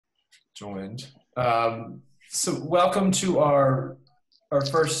joined. So welcome to our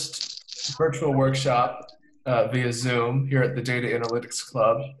first virtual workshop via Zoom here at the Data Analytics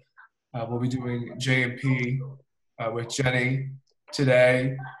Club. We'll be doing JMP with Jenny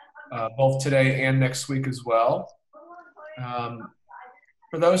today, both today and next week as well.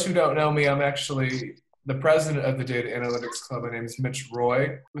 For those who don't know me, I'm actually the president of the Data Analytics Club. My name is Mitch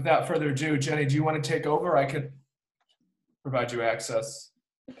Roy. Without further ado, Jenny, do you want to take over? I could provide you access.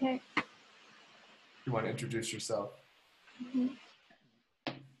 Okay. You want to introduce yourself?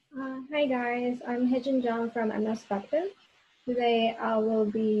 Hi guys, I'm Hyejin Jeon from instructed. Today I will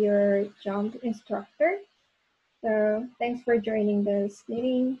be your jump instructor. So thanks for joining this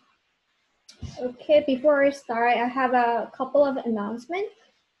meeting. Okay, before I start, I have a couple of announcements.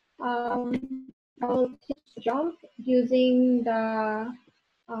 I'll teach jump using the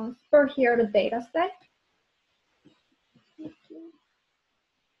superhero dataset.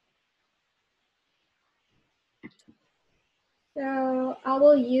 So I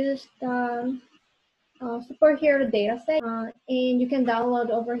will use the superhero dataset, and you can download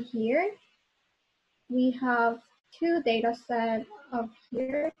over here. We have two datasets up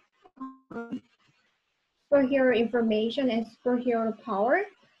here, superhero information and superhero power.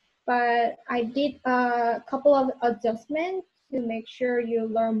 But I did a couple of adjustments to make sure you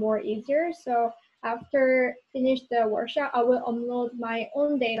learn more easier. So after finish the workshop, I will upload my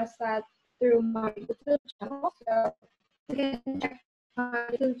own dataset through my YouTube channel. So you can check my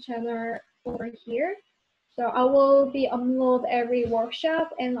YouTube channel over here. So I will be upload every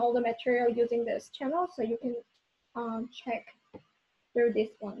workshop and all the material using this channel, so you can check through this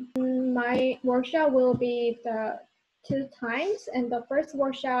one. My workshop will be the 2 times, and the first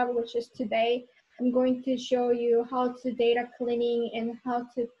workshop, which is today, I'm going to show you how to data cleaning and how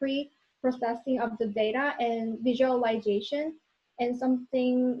to pre-processing of the data and visualization, and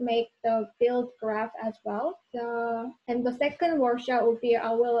something make the build graph as well. And the second workshop will be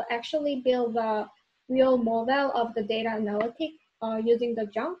I will actually build the real model of the data analytics using the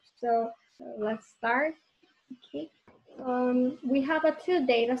jump. So let's start. Okay. We have a 2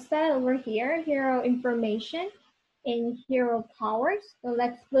 data set over here, hero information and hero powers. So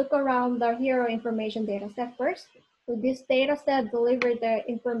let's look around the hero information data set first. So this data set delivers the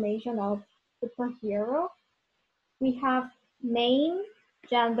information of superhero. We have name,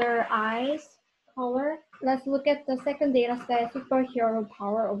 gender, eyes, color. Let's look at the second data set, superhero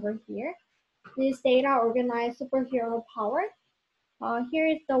power over here. This data organized superhero power. Here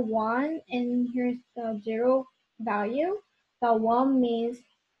is the 1 and here's the 0 value. The 1 means,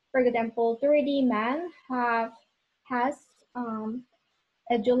 for example, 3D man has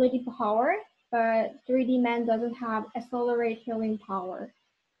agility power, but 3D man doesn't have accelerate healing power.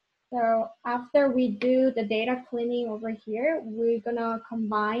 So after we do the data cleaning over here, we're gonna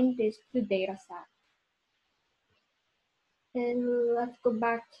combine these 2 data sets. And let's go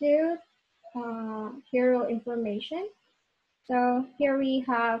back to hero information. So here we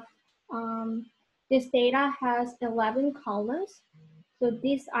have, this data has 11 columns. So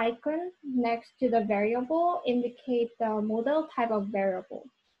this icon next to the variable indicates the model type of variable.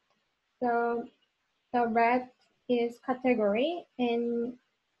 So the red is category, and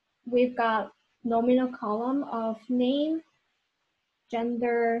we've got nominal column of name,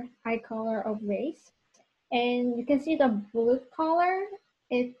 gender, eye color of race. And you can see the blue color,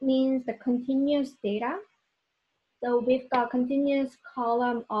 it means the continuous data. So we've got continuous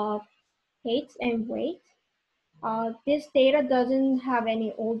column of height and weight. This data doesn't have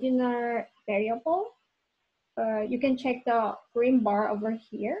any ordinary variable. You can check the green bar over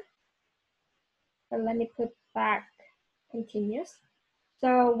here. So let me put back continuous.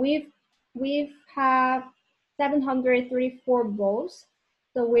 So we've have 734 rows.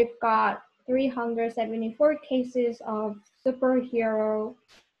 So we've got 374 cases of superhero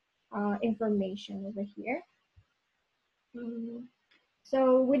information over here.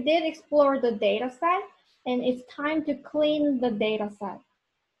 So we did explore the data set, and it's time to clean the data set.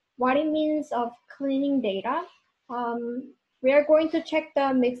 What it means of cleaning data, we are going to check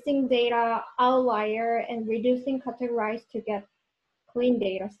the mixing data outlier and reducing categorize to get clean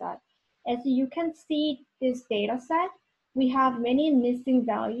data set. As you can see this data set, we have many missing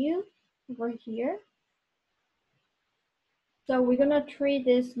values over here. So we're gonna treat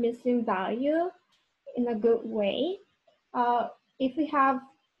this missing value in a good way. If we have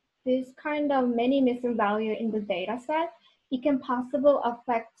this kind of many missing value in the data set, it can possibly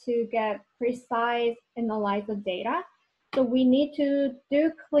affect to get precise analyze the data. So we need to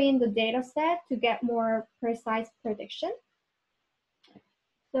do clean the data set to get more precise prediction.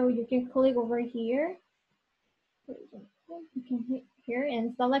 So you can click over here. You can here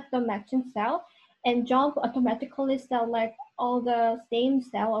and select the matching cell, and jump automatically select all the same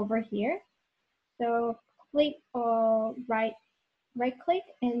cell over here. So click right click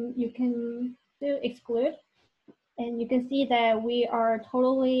and you can do exclude, and you can see that we are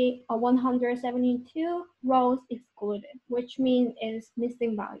totally 172 rows excluded, which means it's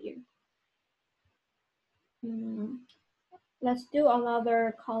missing value. Let's do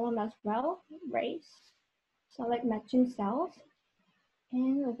another column as well, race, select matching cells,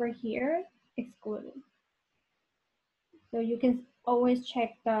 and over here, excluded. So you can always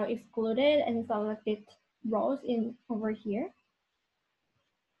check the excluded and selected rows in over here.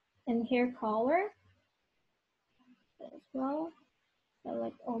 And here color as well,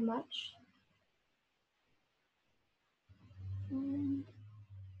 select all match.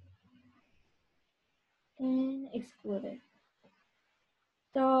 And excluded.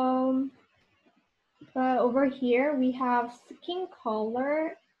 So over here we have skin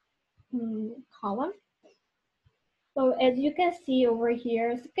color column. So as you can see over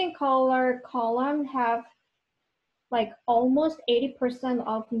here, skin color column have like almost 80%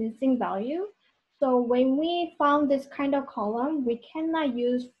 of missing value. So when we found this kind of column, we cannot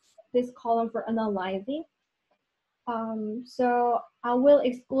use this column for analyzing. So I will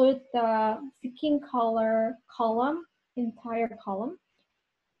exclude the skin color column, entire column.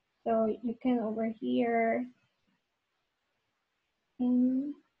 So you can over here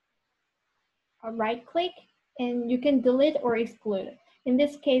right click and you can delete or exclude. In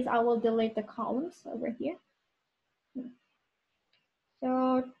this case, I will delete the columns over here.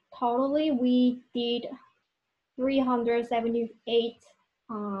 So totally we did 378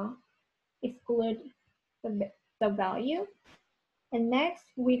 exclude the value. And next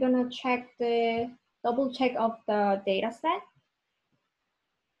we're gonna check the double check of the data set.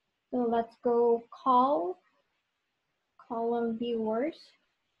 So let's go column viewers.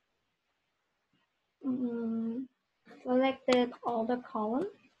 Selected all the columns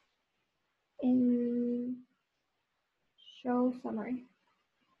and show summary.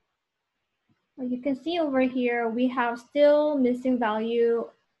 You can see over here we have still missing value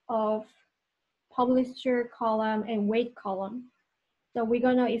of publisher column and weight column. So we're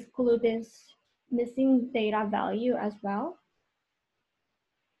gonna exclude this missing data value as well.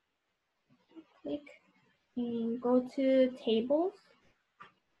 Click and go to tables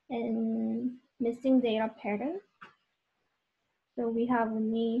and missing data pattern. So we have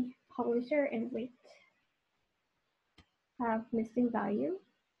only publisher and weight have missing value.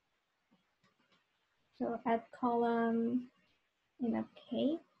 So add column in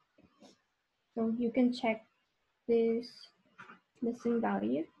OK. So you can check this missing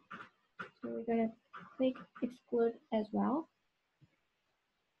value. So we're gonna click exclude as well.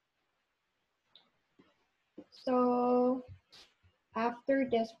 So after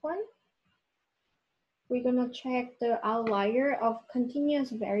this one, we're gonna check the outlier of continuous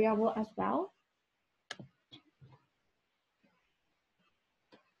variable as well.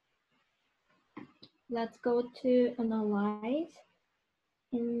 Let's go to analyze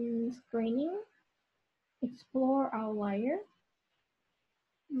in screening, explore outlier.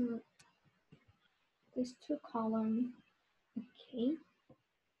 This two column, okay.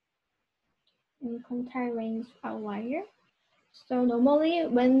 And contain range outlier. So normally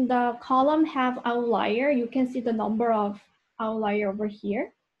when the column have outlier, you can see the number of outlier over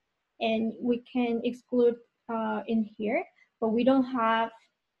here, and we can exclude in here, but we don't have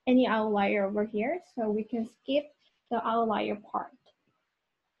any outlier over here, so we can skip the outlier part.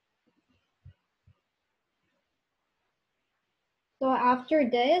 So after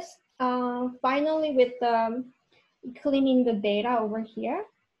this, finally with cleaning the data over here,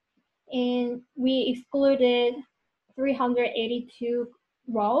 and we excluded 382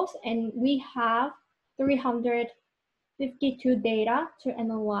 rows, and we have 352 data to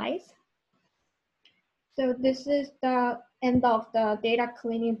analyze. So this is the end of the data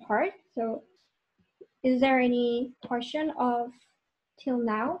cleaning part. So is there any question of till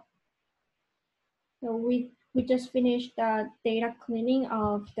now? So we just finished the data cleaning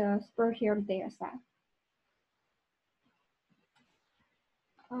of the superhero data set.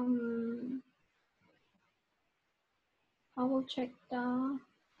 I will check the.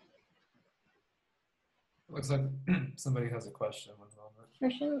 Looks like somebody has a question. One moment.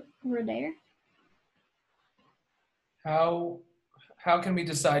 Question over there. How can we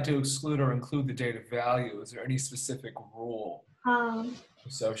decide to exclude or include the data value? Is there any specific rule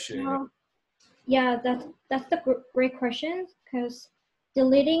associated? Well, yeah, that's the great question, because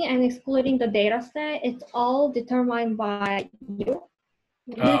deleting and excluding the data set, it's all determined by you.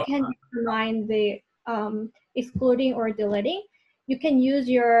 You can determine the excluding or deleting. you can use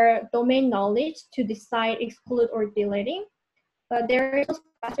your domain knowledge to decide exclude or deleting. But there is no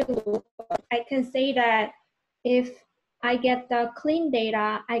specific rule. I can say that if I get the clean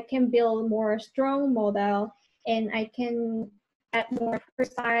data, I can build more strong model and I can get more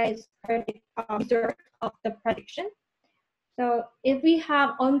precise result of the prediction. So if we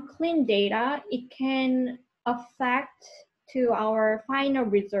have unclean data, it can affect to our final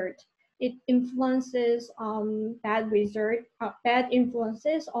result. It influences bad result, bad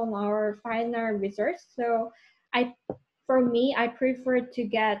influences on our final results. So for me, I prefer to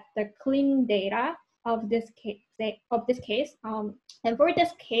get the clean data of this case. And for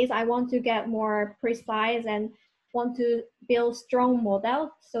this case, I want to get more precise and want to build strong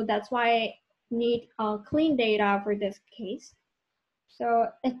model. So that's why I need clean data for this case. So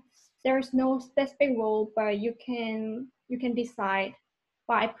there's no specific rule, but you can decide.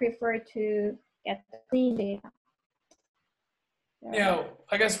 But I prefer to get the clean data. Now,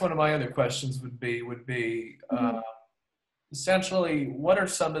 I guess one of my other questions would be essentially, what are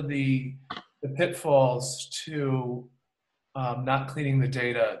some of the pitfalls to not cleaning the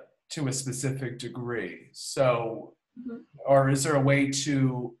data to a specific degree? So, or is there a way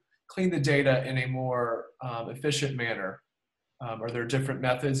to clean the data in a more efficient manner? Are there different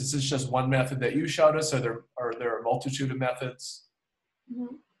methods? Is this just one method that you showed us? Are there a multitude of methods?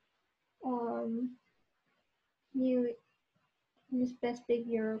 You specific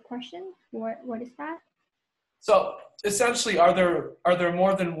your question? What is that? So essentially, are there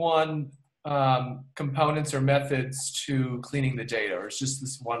more than one components or methods to cleaning the data, or is just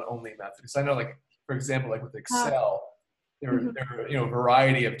this one only method? Because I know, like for example, like with Excel, there are a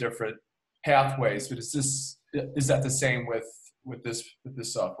variety of different pathways. But is that the same with this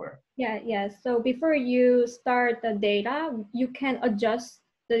software? Yeah. So before you start the data, you can adjust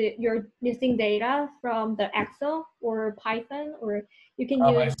your missing data from the Excel or Python, or you can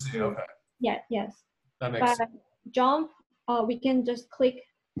use. I see. Okay. Yes. That makes sense. Jump, we can just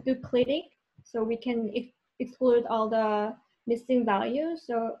do click, so we can exclude all the missing values.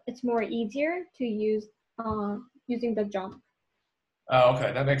 So it's more easier to use using the jump. Oh,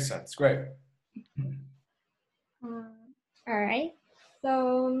 okay, that makes sense. Great. All right.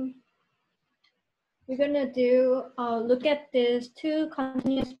 So we're gonna do look at these two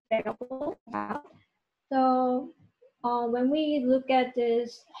continuous variables. So when we look at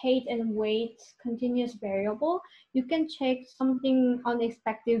this height and weight continuous variable, you can check something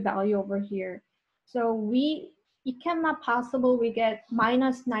unexpected value over here. So it cannot possible we get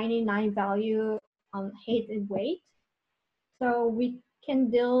minus 99 value on height and weight. So we can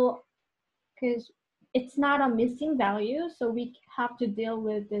deal, because it's not a missing value, so we have to deal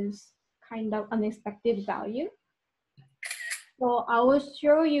with this kind of unexpected value. So I will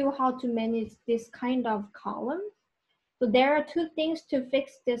show you how to manage this kind of column. So there are two things to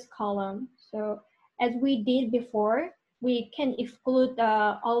fix this column. So as we did before, we can exclude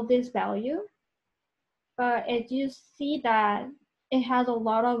all this value. But as you see that it has a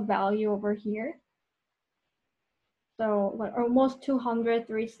lot of value over here. So like almost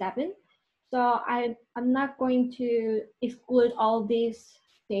 237. So I'm not going to exclude all this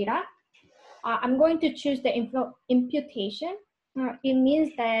data. I'm going to choose the imputation. It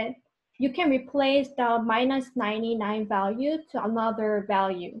means that you can replace the minus 99 value to another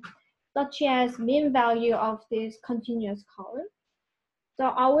value, such as mean value of this continuous column. So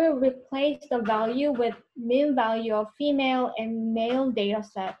I will replace the value with mean value of female and male data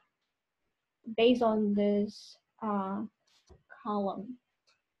set based on this column.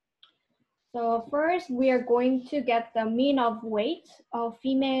 So first, we are going to get the mean of weight of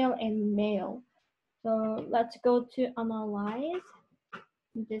female and male. So let's go to analyze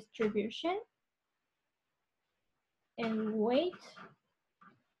distribution and weight,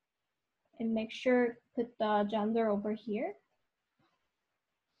 and make sure put the gender over here.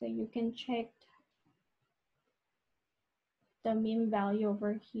 So you can check the mean value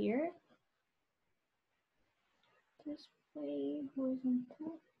over here. Display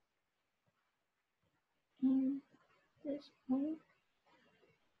horizontal and display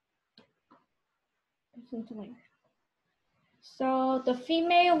horizontally. So the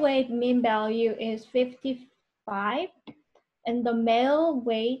female weight mean value is 55, and the male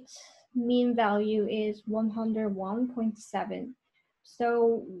weight mean value is 101.7.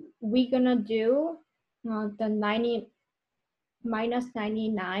 So we're gonna do the minus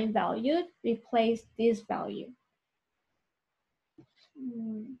 99 value, replace this value.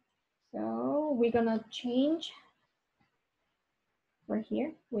 So we're gonna change over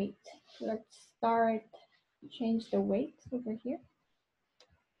here. Wait, let's change the weight over here.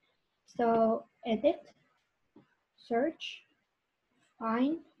 So edit, search,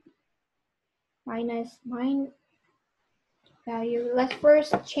 Fine. Minus mine value. Let's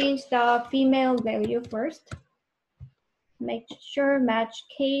first change the female value first. Make sure match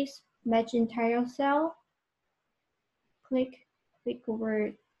case, match entire cell. Click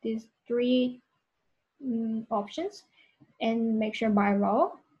over these three options and make sure by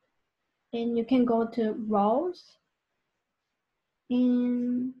row. And you can go to rows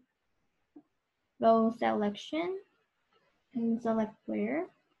and row selection and select where.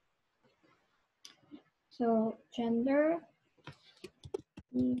 So gender.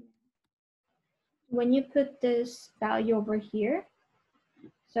 When you put this value over here,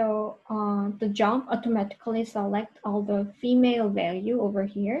 so the jump automatically select all the female value over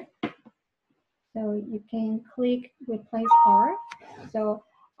here. So you can click replace R. So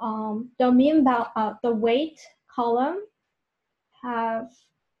the weight column have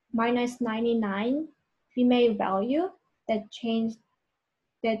minus 99 female value that changed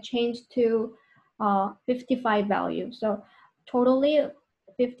to 55 value. So totally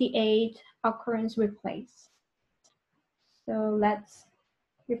 58 occurrence replaced. So let's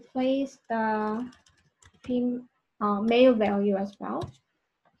replace the male value as well.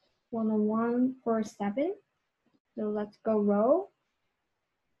 10147. So let's go row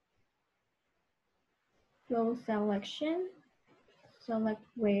selection, select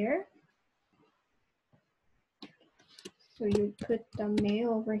where. So you put the male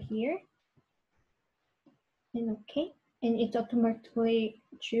over here and okay, and it automatically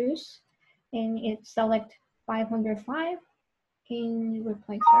choose and it select 505. Can you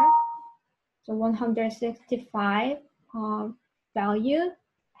replace her? So 165 value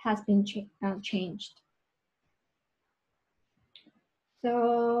has been changed.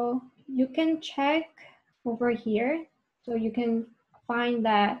 So you can check over here. So you can find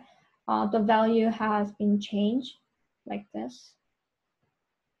that the value has been changed like this.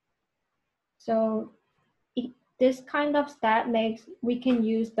 So this kind of stat makes we can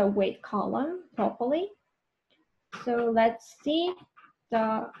use the weight column properly. So let's see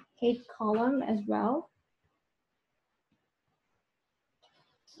the height column as well.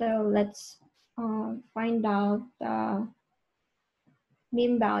 So let's find out the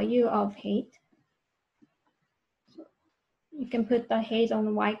mean value of height. So you can put the height on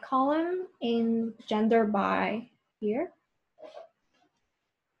the Y column and gender by here.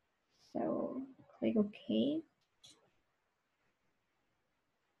 So click OK.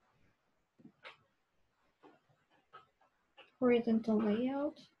 Horizontal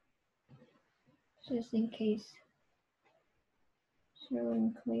layout, just in case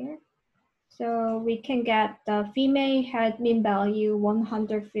showing clear. So we can get the female head mean value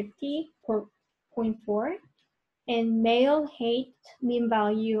 150.4 and male height mean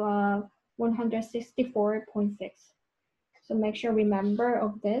value of 164.6. So make sure remember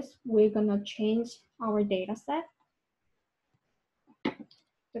of this. We're gonna change our data set.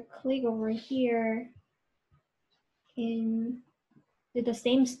 So click over here and do the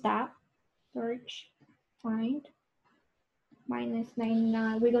same step, search, find, minus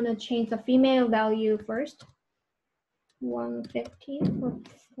 99. We're gonna change the female value first.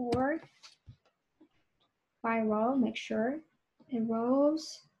 150.4 by row, make sure it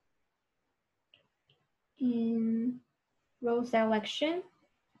rows in row selection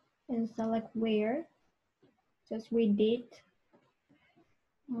and select where. Just we did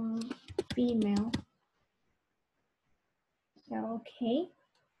female. So okay.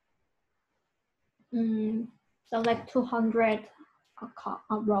 Select 200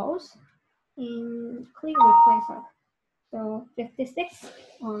 rows and click replace all. So 56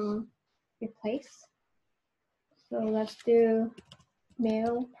 replace. So let's do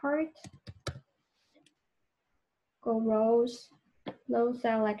male part. Go rows, row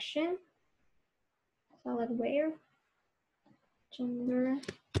selection. Select where. Gender,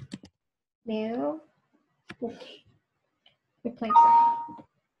 male. Okay. Replace it.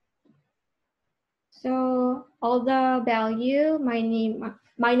 So all the value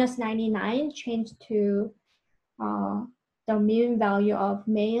minus 99 changed to the mean value of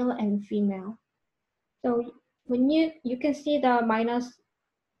male and female. So when you can see the minus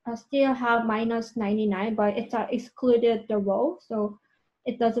still have minus 99, but it's excluded the row, so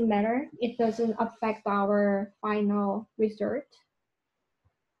it doesn't matter. It doesn't affect our final result.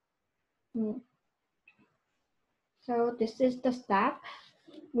 So this is the step.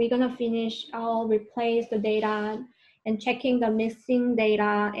 We're gonna finish. I'll replace the data and checking the missing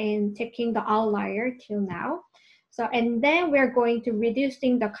data and checking the outlier till now. So, and then we're going to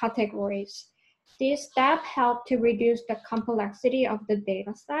reducing the categories. This step helps to reduce the complexity of the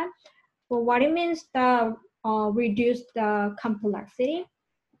data set. Well, what it means, the reduce the complexity.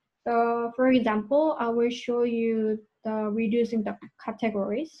 So for example, I will show you the reducing the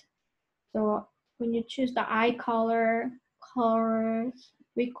categories. So when you choose the eye colors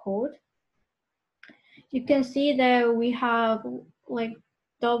we code, you can see that we have like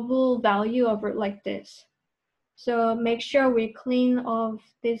double value of it like this. So make sure we clean off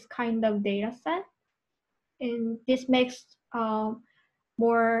this kind of data set. And this makes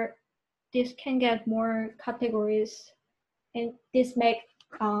this can get more categories, and this makes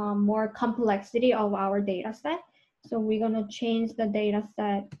more complexity of our data set. So we're gonna change the data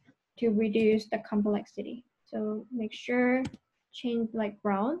set to reduce the complexity. So make sure change like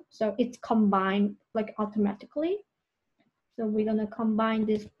brown, so it's combined like automatically. So we're gonna combine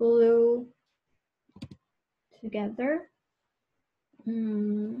this blue together.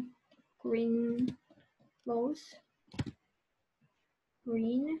 Green rose,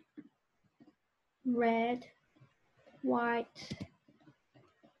 green, red, white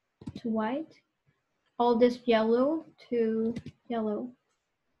to white, all this yellow to yellow.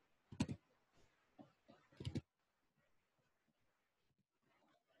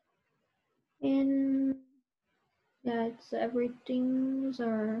 And that's everything's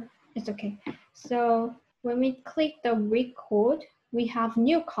it's okay. So when we click the record, we have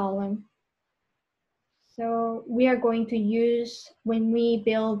new column. So we are going to use when we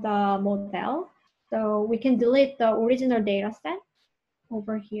build the model. So we can delete the original data set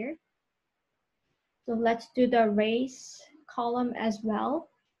over here. So let's do the race column as well.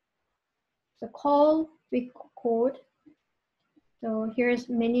 So call record. So here's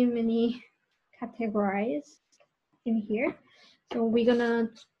many categories in here. So we're gonna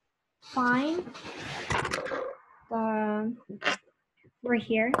find the, right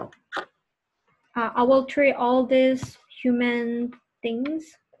here. I will treat all these human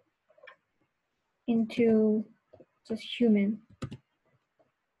things into just human.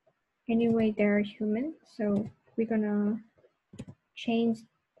 Anyway, they're human. So we're gonna change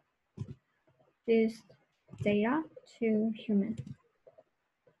this data to human.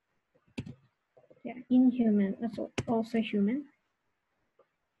 Yeah, inhuman, that's also human.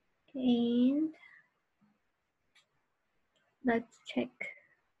 And let's check.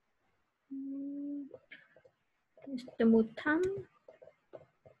 The mutant.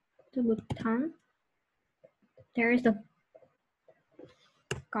 There is a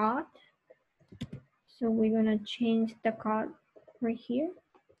god. So we're gonna change the god right here.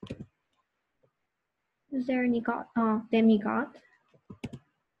 Is there any god? Oh, demigod.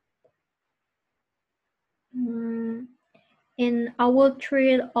 And I will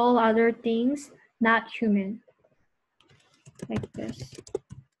treat all other things not human, like this.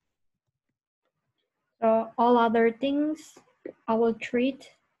 So all other things I will treat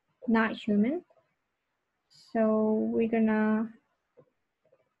not human. So we're gonna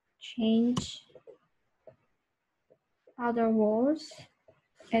change other words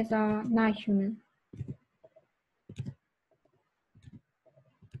as a not human.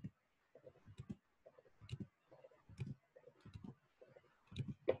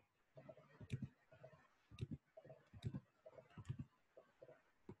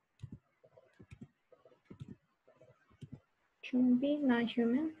 Can be not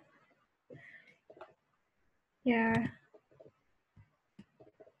human. Yeah.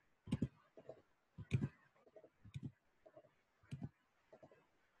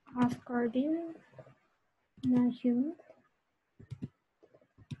 Asgardin, not human.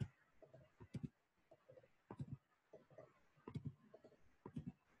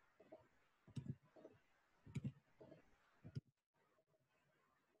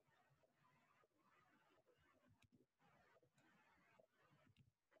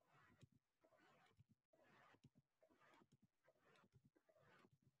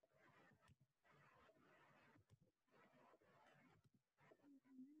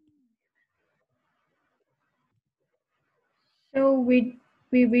 So we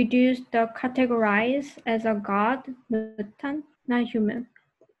reduce the categorize as a god, mutant, not human.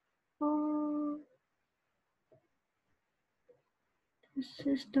 This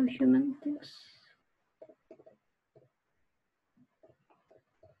is the human things.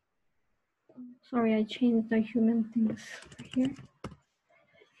 Sorry, I changed the human things here.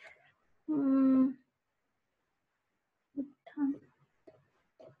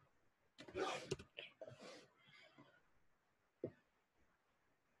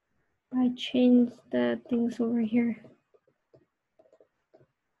 I changed the things over here.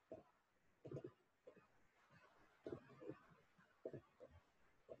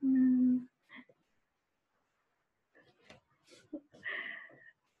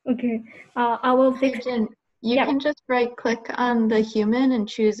 Okay, I will fix. Hyejin, You Yep. can just right click on the human and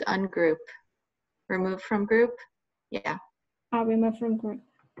choose ungroup. Remove from group. Yeah. I'll remove from group.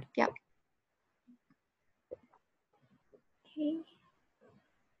 Yep. Okay.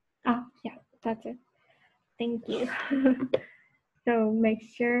 Oh, yeah, that's it. Thank you. So make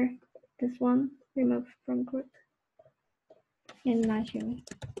sure this one remove from group and not human.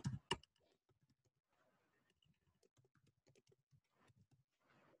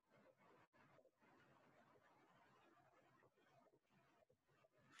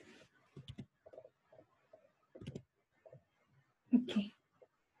 Okay.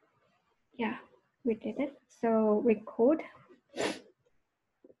 Yeah, we did it. So record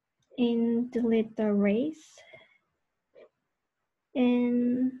and delete the race.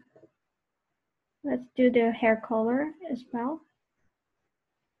 And let's do the hair color as well.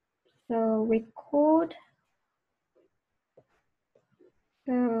 So record.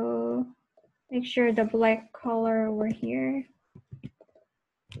 So make sure the black color over here.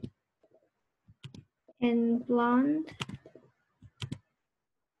 And blonde,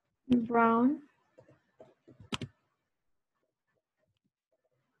 brown,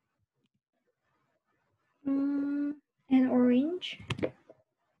 and orange,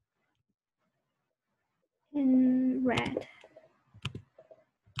 and red.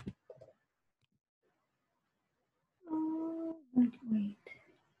 Oh, wait.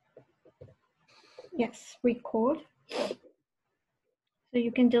 Yes, record. So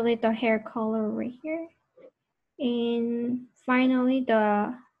you can delete the hair color right here. And finally,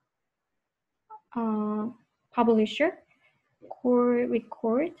 the publisher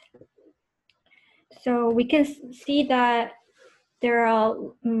record. So we can see that there are,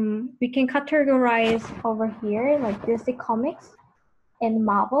 we can categorize over here like DC Comics and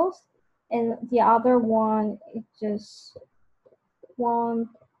Marvels. And the other one is just 1,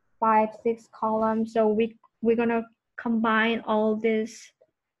 5, 6 columns. So we're gonna combine all this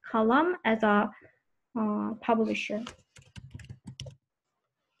column as a publisher.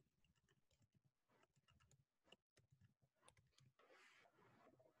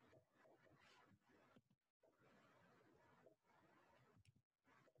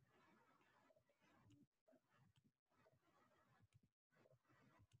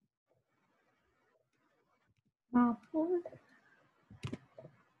 Marvel.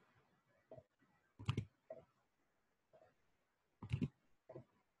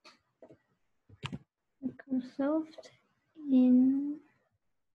 Microsoft in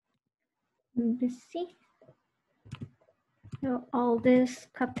BC. So all this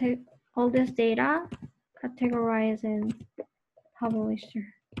data categorized in publisher.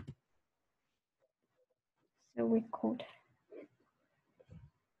 So we code.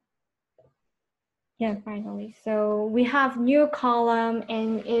 Yeah, finally. So we have new column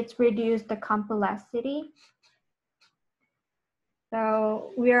and it's reduced the complexity.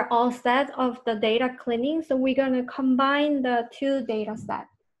 So we are all set of the data cleaning. So we're gonna combine the two data sets.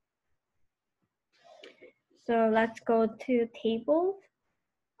 So let's go to table,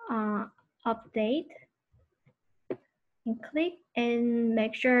 update, and click and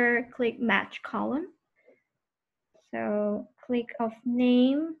make sure click match column. So click of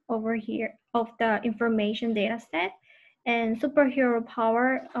name over here of the information data set and superhero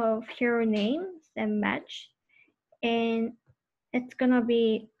power of hero names and match. And it's gonna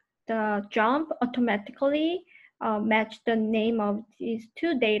be the jump automatically match the name of these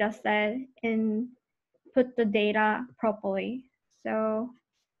two data sets and put the data properly. So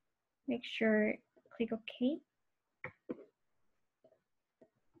make sure click OK.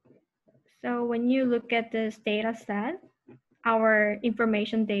 So when you look at this data set, our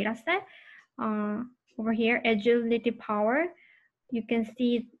information data set, over here, agility power, you can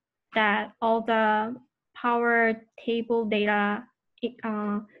see that all the power table data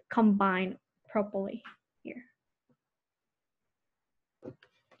combined properly here.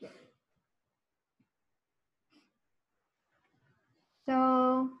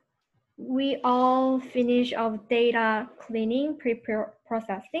 So we all finish of data cleaning,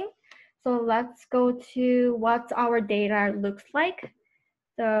 pre-processing. So let's go to what our data looks like.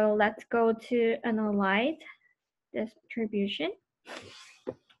 So let's go to analyze distribution.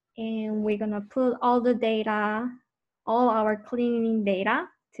 And we're gonna put all the data, all our cleaning data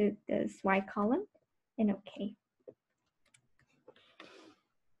to this white column and OK.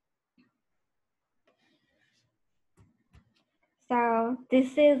 So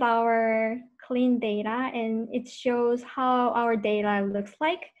this is our clean data and it shows how our data looks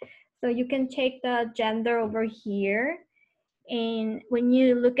like. So you can check the gender over here. And when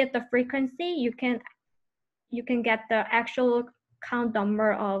you look at the frequency, you can get the actual count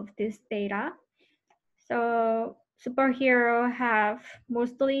number of this data. So superhero have,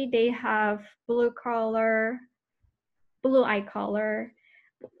 mostly they have blue eye color,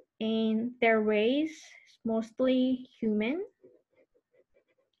 and their race is mostly human.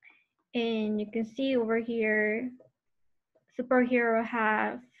 And you can see over here, superhero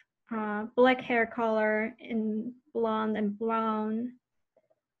have black hair color and blonde and brown.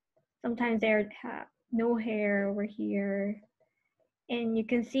 Sometimes they have no hair over here. And you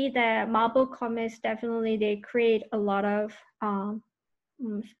can see that Marvel Comics definitely, they create a lot of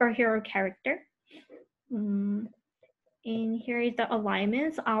superhero character. And here is the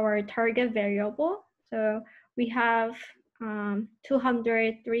alignments, our target variable. So we have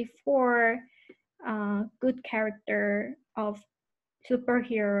 234 good character of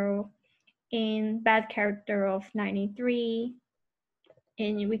superhero and bad character of 93.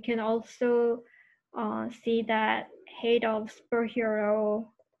 And we can also see that height of superhero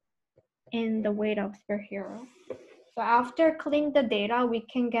and the weight of superhero. So after cleaning the data, we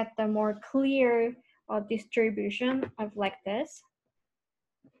can get the more clear distribution of like this.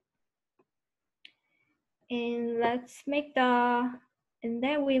 And let's make and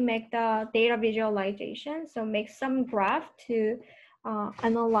then we make the data visualization. So make some graph to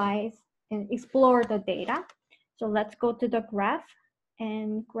analyze and explore the data. So let's go to the graph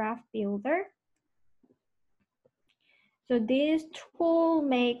and graph builder. So this tool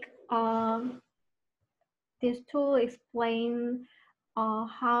explain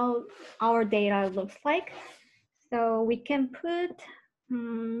how our data looks like. So we can put,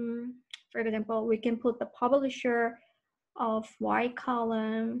 for example, we can put the publisher of Y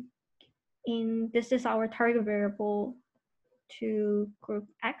column in, this is our target variable, to group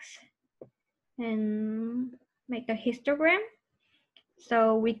X, and make a histogram.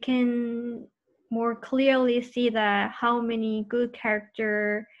 So we can more clearly see that how many good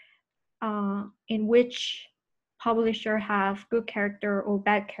character in which publisher have good character or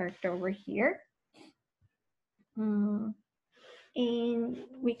bad character over here. And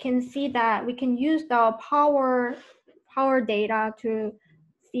we can see that we can use the power data to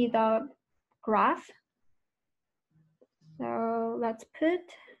see the graph. So let's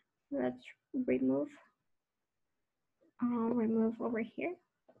remove over here.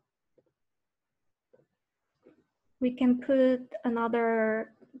 We can put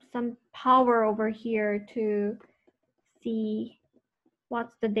some power over here to see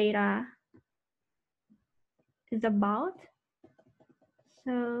what's the data is about.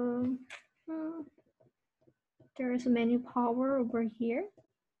 So there is many power over here.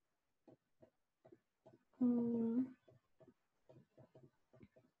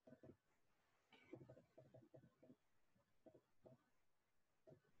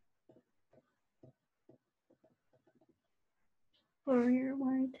 Over here,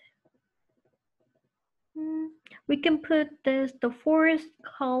 white. We can put the forest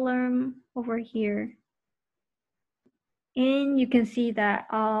column over here. And you can see that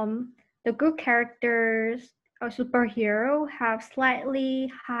the good characters or superhero have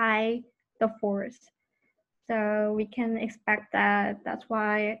slightly high the force. So we can expect that that's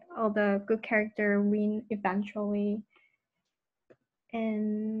why all the good character win eventually.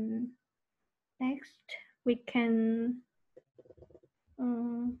 And next we can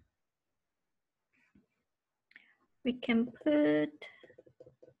put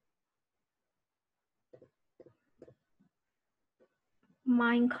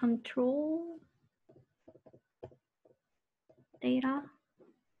mind control data.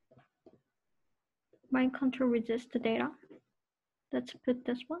 Mind control resist the data. Let's put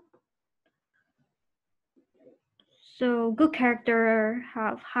this one. So good character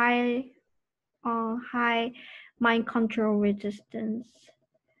have high mind control resistance.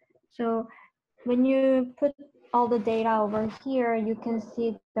 So when you put all the data over here, you can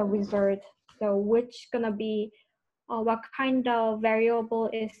see the result. So which gonna be what kind of variable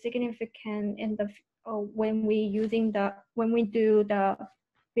is significant in the when we do the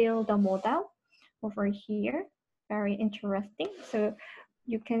build the model over here. Very interesting. So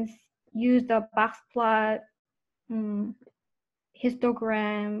you can use the box plot,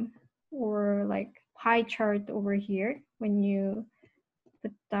 histogram, or like pie chart over here when you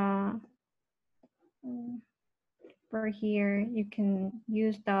put the over here. You can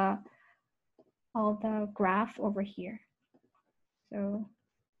use all the graph over here. So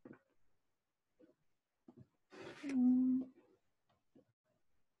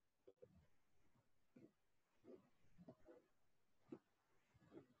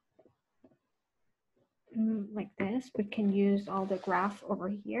like this, we can use all the graph over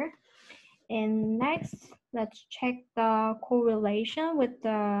here. And next, let's check the correlation with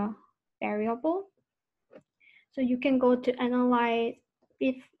the variable. So you can go to analyze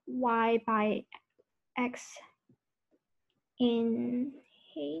if y by x in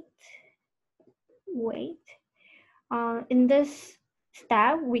height, weight. In this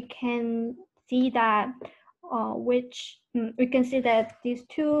step, we can see that we can see that these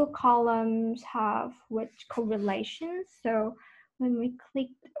two columns have which correlations. So when we click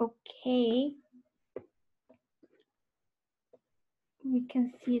OK, we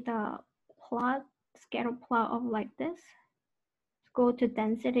can see the plot, scatter plot of like this. Go to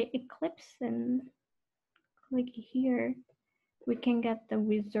density eclipse and click here. We can get the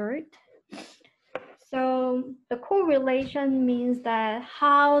result. So the correlation means that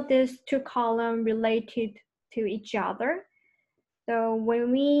how these two columns related to each other. So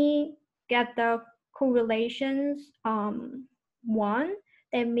when we get the correlations 1,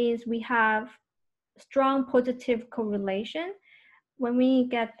 that means we have strong positive correlation. When we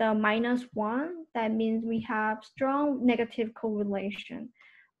get the -1, that means we have strong negative correlation.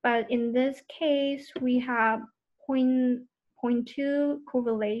 But in this case, we have 0.2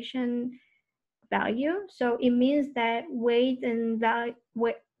 correlation value. So it means that weight and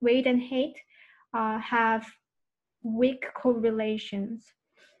height have weak correlations.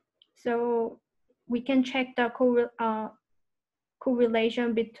 So we can check the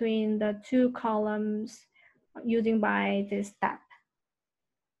correlation between the two columns using by this step.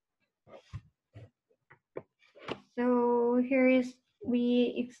 So here's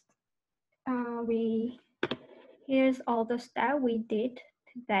here's all the steps we did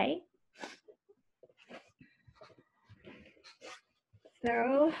today.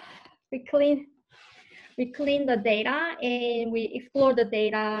 So we clean the data and we explore the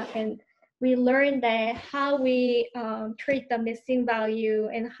data, and we learn that how we treat the missing value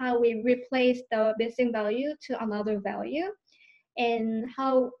and how we replace the missing value to another value, and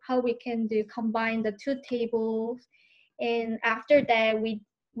how we can combine the two tables. And after that, we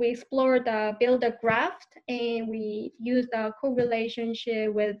explore build a graph, and we use the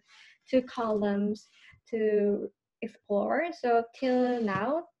correlationship with two columns to explore. So till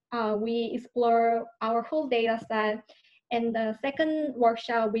now, we explore our whole data set. And the second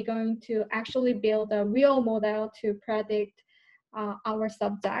workshop, we're going to actually build a real model to predict our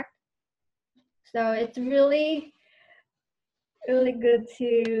subject. So it's really good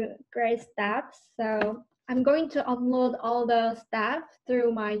to great steps. So I'm going to upload all the steps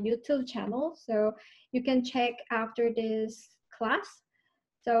through my YouTube channel, so you can check after this class.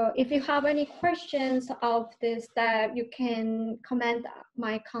 So if you have any questions of this step, you can comment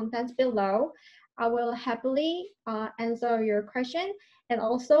my contents below. I will happily answer your question. And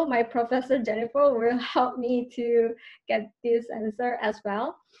also my professor Jennifer will help me to get this answer as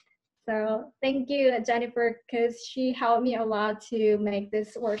well. So thank you, Jennifer, because she helped me a lot to make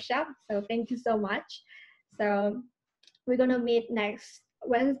this workshop. So thank you so much. So we're gonna meet next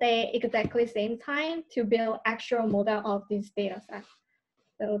Wednesday, exactly same time, to build actual model of this data set.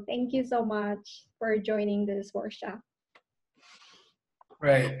 So thank you so much for joining this workshop.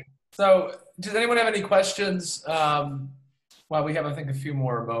 Great. So does anyone have any questions? Well, we have, I think, a few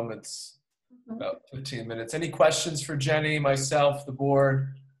more moments, about 15 minutes. Any questions for Jenny, myself, the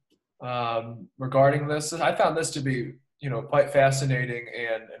board regarding this? I found this to be, quite fascinating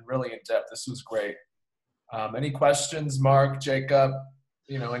and really in depth. This was great. Any questions, Mark, Jacob,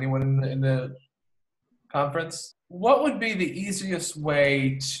 anyone in the conference? What would be the easiest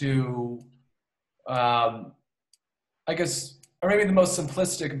way to, I guess, or maybe the most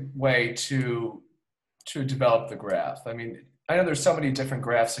simplistic way to develop the graph? I mean, I know there's so many different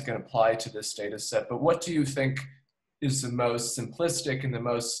graphs that can apply to this data set, but what do you think is the most simplistic and the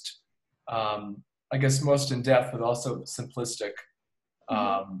most, I guess, most in-depth, but also simplistic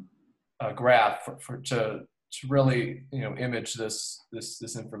graph to really, image this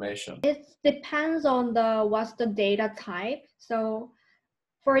information? It depends on what's the data type. So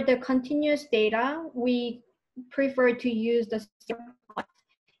for the continuous data, we prefer to use the plot.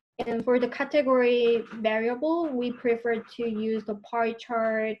 And for the category variable, we prefer to use the pie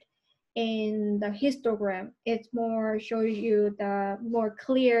chart and the histogram. It's more shows you the more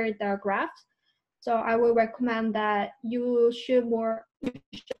clear the graph. So I would recommend that you should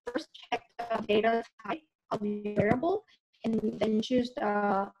first check the data type of the variable and then choose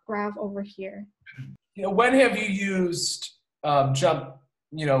the graph over here. When have you used JMP,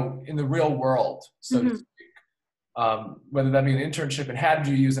 in the real world, so to speak? Whether that be an internship, and how did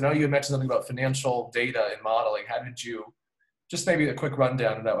you use? I know you had mentioned something about financial data and modeling. How did you? Just maybe a quick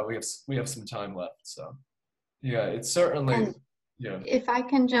rundown of that way. We have some time left. So, yeah, it's certainly. And if I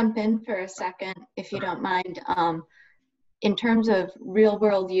can jump in for a second, if you don't mind. In terms of real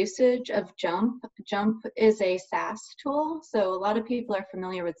world usage of JMP, JMP is a SaaS tool. So a lot of people are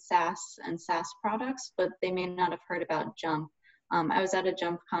familiar with SaaS and SaaS products, but they may not have heard about JMP. I was at a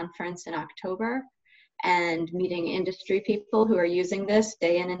JMP conference in October and meeting industry people who are using this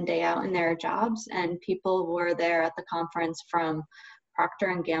day in and day out in their jobs. And people were there at the conference from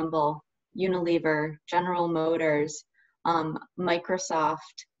Procter & Gamble, Unilever, General Motors, Microsoft,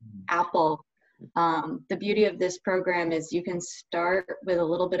 Apple. The beauty of this program is you can start with a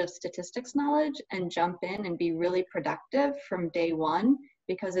little bit of statistics knowledge and jump in and be really productive from day one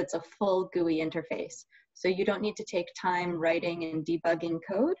because it's a full GUI interface. So you don't need to take time writing and debugging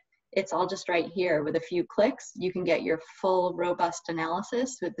code. It's all just right here with a few clicks. You can get your full robust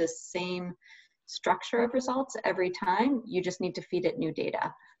analysis with the same structure of results every time. You just need to feed it new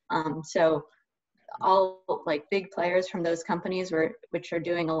data. So all like big players from those companies which are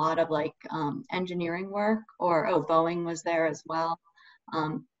doing a lot of like engineering work, or Boeing was there as well,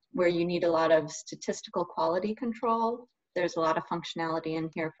 where you need a lot of statistical quality control. There's a lot of functionality in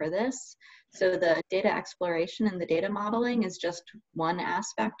here for this. So the data exploration and the data modeling is just one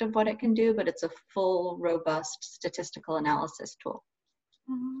aspect of what it can do, but it's a full, robust statistical analysis tool.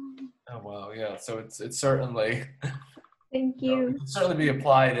 Oh wow, yeah. So it's certainly Thank you. It can certainly be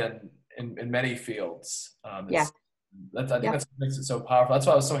applied in many fields. Yeah. I think that's what makes it so powerful. That's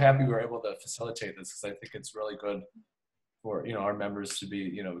why I was so happy we were able to facilitate this, because I think it's really good for our members to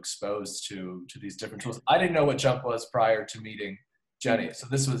be exposed to these different tools. I didn't know what JMP was prior to meeting Jenny, so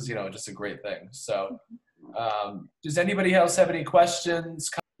this was just a great thing. So does anybody else have any questions?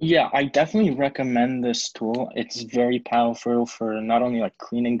 Yeah, I definitely recommend this tool. It's very powerful for not only like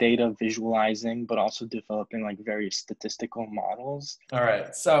cleaning data, visualizing, but also developing like various statistical models. All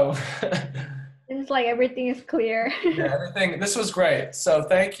right, so It's like everything is clear. yeah, everything. This was great. So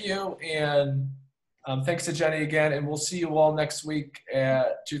thank you, and thanks to Jenny again, and we'll see you all next week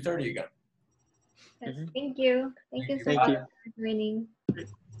at 2:30 again. Yes, thank you. Thank you so Thank much you. for joining.